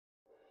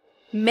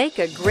Make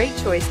a great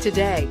choice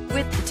today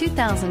with the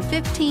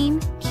 2015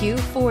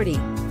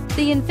 Q40.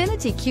 The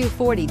Infiniti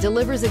Q40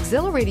 delivers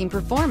exhilarating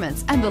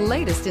performance and the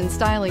latest in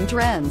styling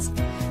trends.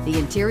 The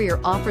interior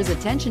offers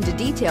attention to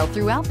detail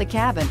throughout the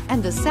cabin,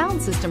 and the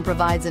sound system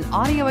provides an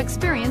audio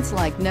experience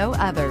like no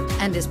other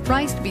and is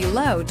priced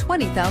below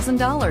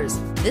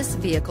 $20,000. This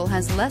vehicle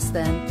has less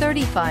than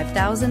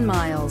 35,000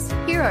 miles.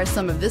 Here are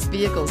some of this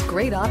vehicle's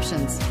great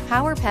options: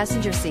 power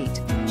passenger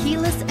seat,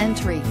 keyless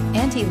entry,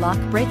 anti-lock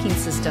braking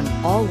system,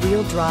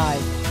 all-wheel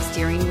drive,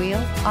 steering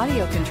wheel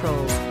audio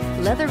controls,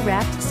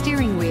 leather-wrapped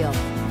steering wheel,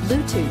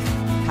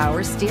 Bluetooth,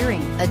 power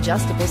steering,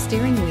 adjustable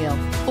steering wheel,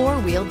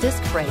 four-wheel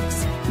disc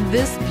brakes.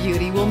 This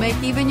beauty will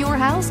make even your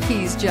house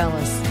keys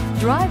jealous.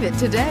 Drive it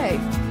today.